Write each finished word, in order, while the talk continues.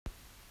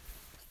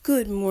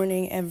Good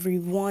morning,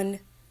 everyone.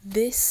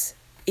 This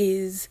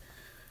is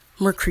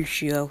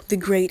Mercutio, the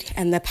great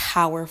and the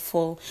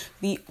powerful,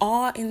 the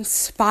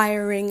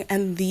awe-inspiring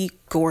and the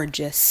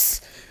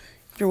gorgeous.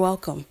 You're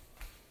welcome.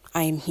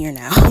 I am here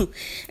now.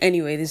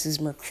 Anyway, this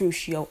is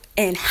Mercutio,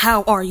 and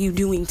how are you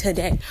doing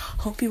today?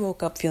 Hope you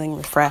woke up feeling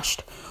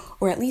refreshed,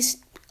 or at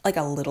least like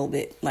a little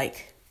bit,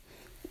 like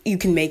you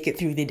can make it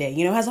through the day.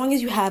 You know, as long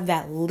as you have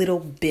that little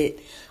bit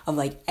of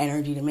like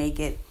energy to make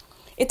it.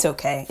 It's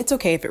okay. It's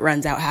okay if it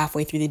runs out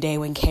halfway through the day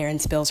when Karen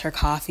spills her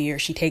coffee or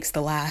she takes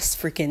the last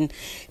freaking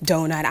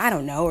donut. I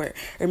don't know. Or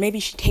maybe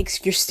she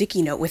takes your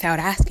sticky note without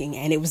asking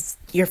and it was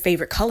your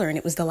favorite color and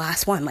it was the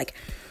last one. Like,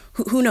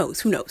 who knows?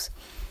 Who knows?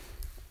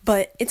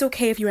 But it's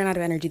okay if you run out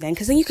of energy then,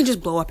 because then you can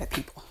just blow up at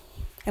people.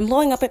 And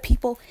blowing up at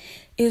people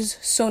is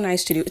so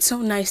nice to do. It's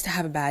so nice to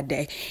have a bad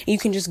day. And you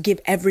can just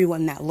give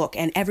everyone that look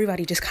and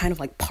everybody just kind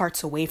of like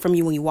parts away from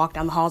you when you walk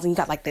down the halls and you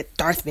got like the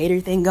Darth Vader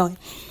thing going.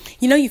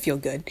 You know, you feel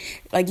good.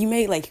 Like you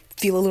may like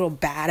feel a little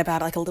bad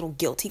about it, like a little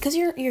guilty, because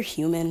you're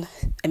human.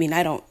 I mean,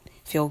 I don't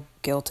feel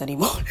guilt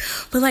anymore,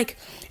 but like,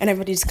 and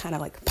everybody just kind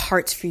of like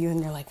parts for you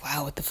and they're like,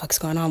 wow, what the fuck's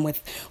going on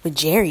with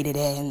Jerry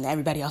today? And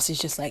everybody else is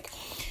just like,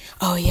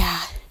 oh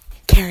yeah,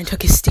 Karen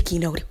took his sticky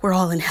note. We're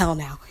all in hell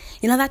now.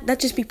 You know, that'd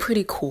just be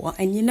pretty cool.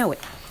 And you know it.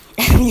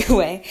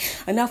 Anyway,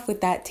 enough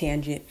with that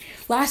tangent.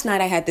 Last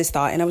night I had this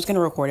thought and I was going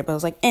to record it, but I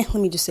was like, let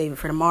me just save it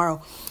for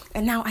tomorrow.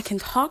 And now I can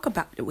talk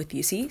about it with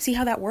you. See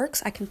how that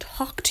works? I can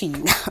talk to you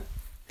now.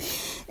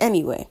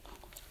 Anyway,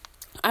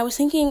 I was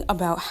thinking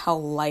about how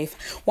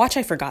life, watch,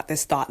 I forgot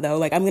this thought though.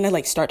 Like I'm going to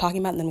like start talking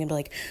about it and then I'm going to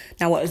be like,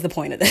 now what was the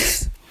point of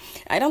this?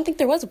 I don't think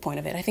there was a point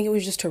of it. I think it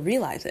was just to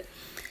realize it.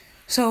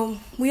 So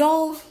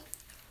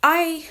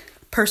I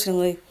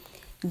personally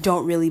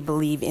don't really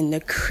believe in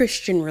the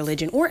Christian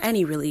religion or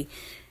any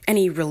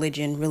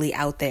religion really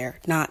out there.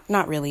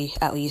 Not really,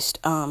 at least.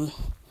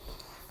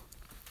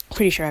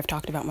 Pretty sure I've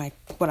talked about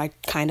what I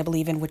kind of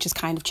believe in, which has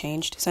kind of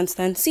changed since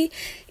then. See,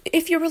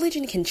 if your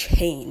religion can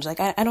change, like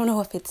I don't know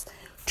if it's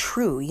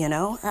true, you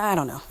know? I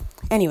don't know.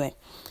 Anyway,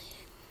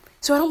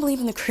 so I don't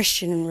believe in the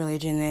Christian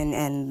religion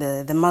and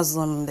the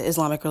Muslim, the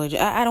Islamic religion.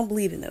 I don't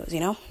believe in those, you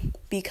know?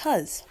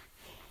 Because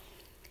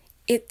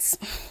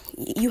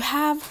you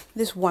have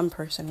this one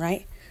person,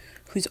 right?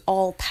 Who's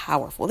all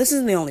powerful. This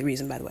isn't the only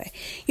reason, by the way.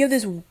 You have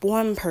this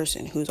one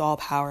person who's all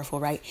powerful,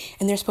 right?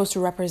 And they're supposed to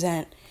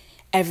represent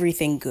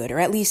everything good, or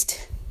at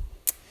least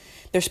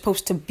they're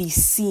supposed to be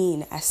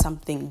seen as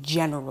something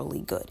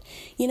generally good,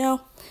 you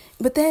know?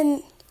 But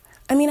then,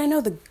 I mean, I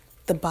know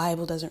the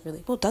Bible doesn't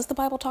really, well, does the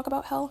Bible talk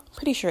about hell?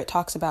 Pretty sure it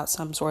talks about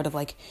some sort of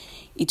like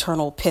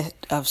eternal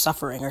pit of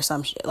suffering or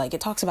some shit. Like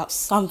it talks about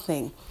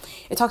something.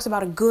 It talks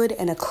about a good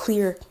and a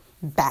clear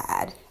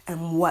bad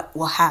and what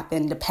will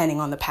happen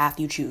depending on the path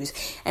you choose.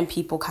 And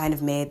people kind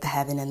of made the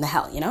heaven and the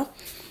hell, you know?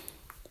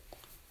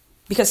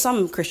 Because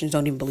some Christians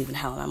don't even believe in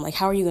hell. And I'm like,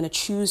 how are you going to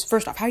choose?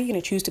 First off, how are you going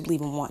to choose to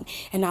believe in one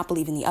and not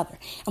believe in the other?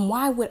 And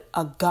why would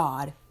a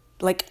God,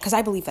 like, because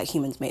I believe that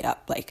humans made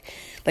up, like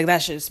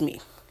that's just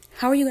me.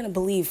 How are you going to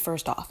believe,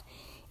 first off,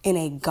 in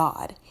a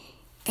God?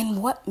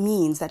 And what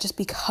means that just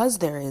because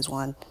there is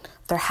one,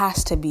 there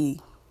has to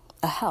be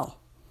a hell?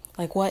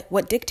 Like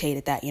what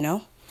dictated that, you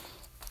know?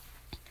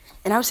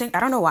 And I was saying, I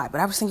don't know why, but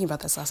I was thinking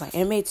about this last night.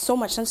 And it made so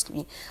much sense to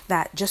me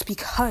that just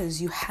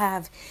because you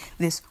have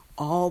this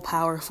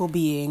all-powerful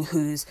being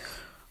who's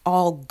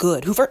all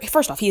good, who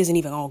first off, he isn't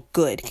even all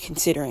good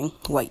considering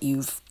what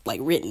you've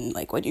written.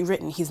 Like what you've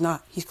written, he's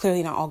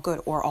clearly not all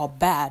good or all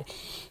bad.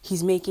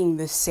 He's making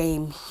the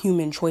same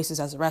human choices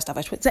as the rest of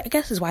us. I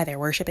guess is why they're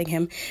worshiping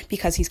him,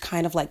 because he's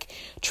kind of like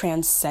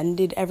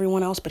transcended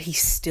everyone else, but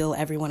he's still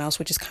everyone else,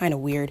 which is kind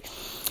of weird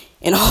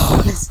in all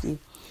honesty.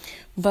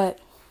 But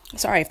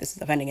sorry if this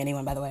is offending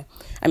anyone, by the way.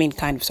 I mean,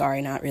 kind of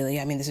sorry, not really.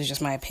 I mean, this is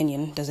just my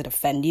opinion. Does it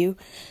offend you?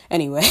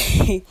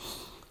 Anyway.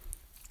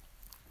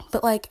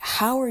 But like,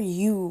 how are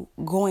you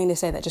going to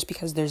say that just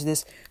because there's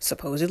this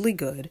supposedly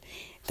good,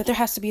 that there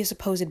has to be a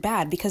supposed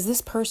bad? Because this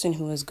person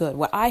who is good,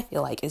 what I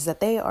feel like is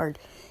that they are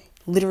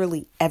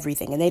literally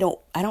everything. And I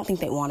don't think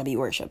they want to be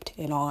worshipped,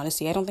 in all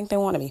honesty. I don't think they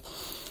want to be.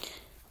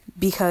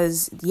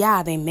 Because,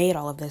 yeah, they made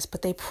all of this,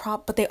 but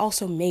they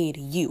also made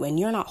you, and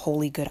you're not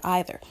wholly good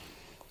either.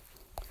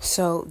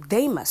 So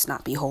they must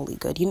not be wholly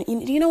good.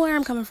 You know where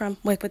I'm coming from?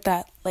 Like with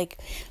that, like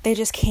they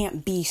just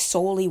can't be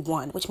solely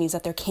one, which means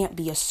that there can't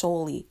be a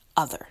solely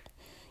other,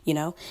 you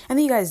know? And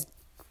then you guys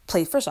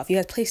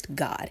placed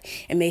God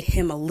and made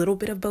him a little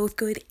bit of both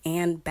good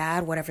and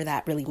bad, whatever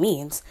that really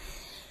means.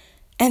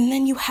 And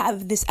then you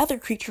have this other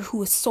creature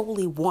who is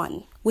solely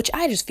one, which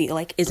I just feel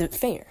like isn't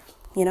fair.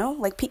 You know,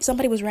 like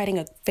somebody was writing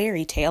a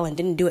fairy tale and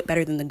didn't do it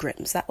better than the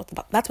Grimms. That's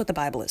what the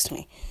Bible is to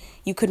me.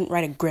 You couldn't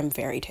write a Grimm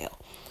fairy tale.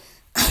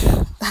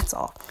 That's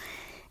all.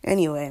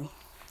 Anyway,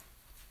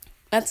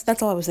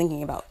 that's all I was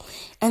thinking about.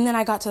 And then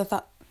I got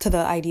to the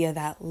idea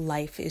that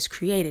life is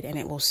created and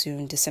it will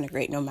soon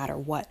disintegrate no matter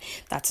what.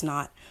 That's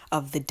not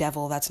of the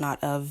devil. That's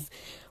not of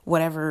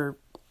whatever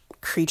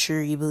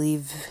creature you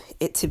believe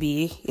it to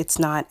be. It's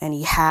not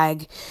any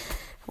hag,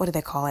 what do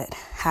they call it?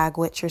 Hag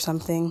witch or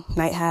something?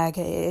 Night hag.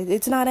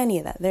 It's not any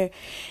of that.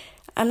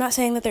 I'm not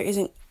saying that there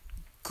isn't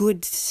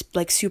good,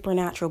 like,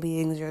 supernatural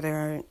beings, or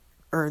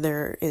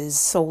there is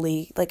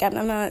solely, like,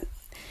 I'm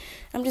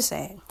just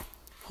saying,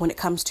 when it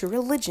comes to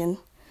religion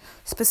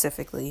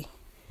specifically,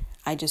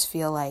 I just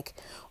feel like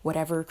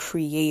whatever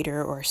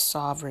creator or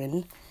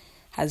sovereign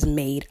has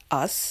made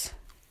us,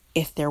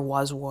 if there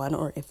was one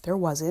or if there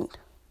wasn't,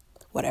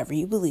 whatever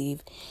you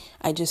believe,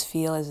 I just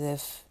feel as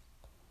if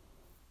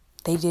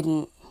they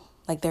didn't,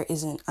 like, there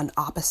isn't an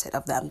opposite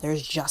of them.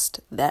 There's just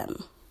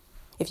them.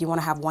 If you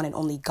want to have one and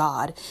only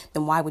God,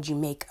 then why would you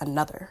make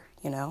another,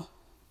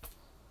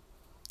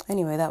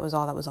 Anyway, that was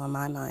all that was on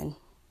my mind.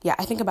 Yeah,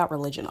 I think about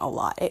religion a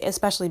lot,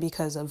 especially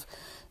because of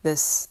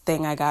this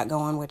thing I got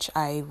going, which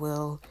I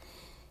will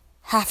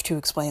have to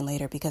explain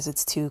later because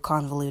it's too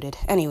convoluted.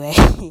 Anyway,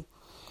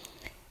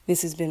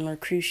 this has been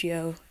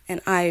Mercutio, and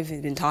I've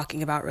been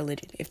talking about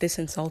religion. If this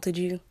insulted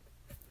you,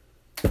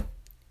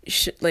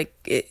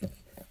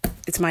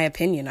 it's my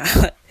opinion.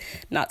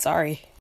 Not sorry.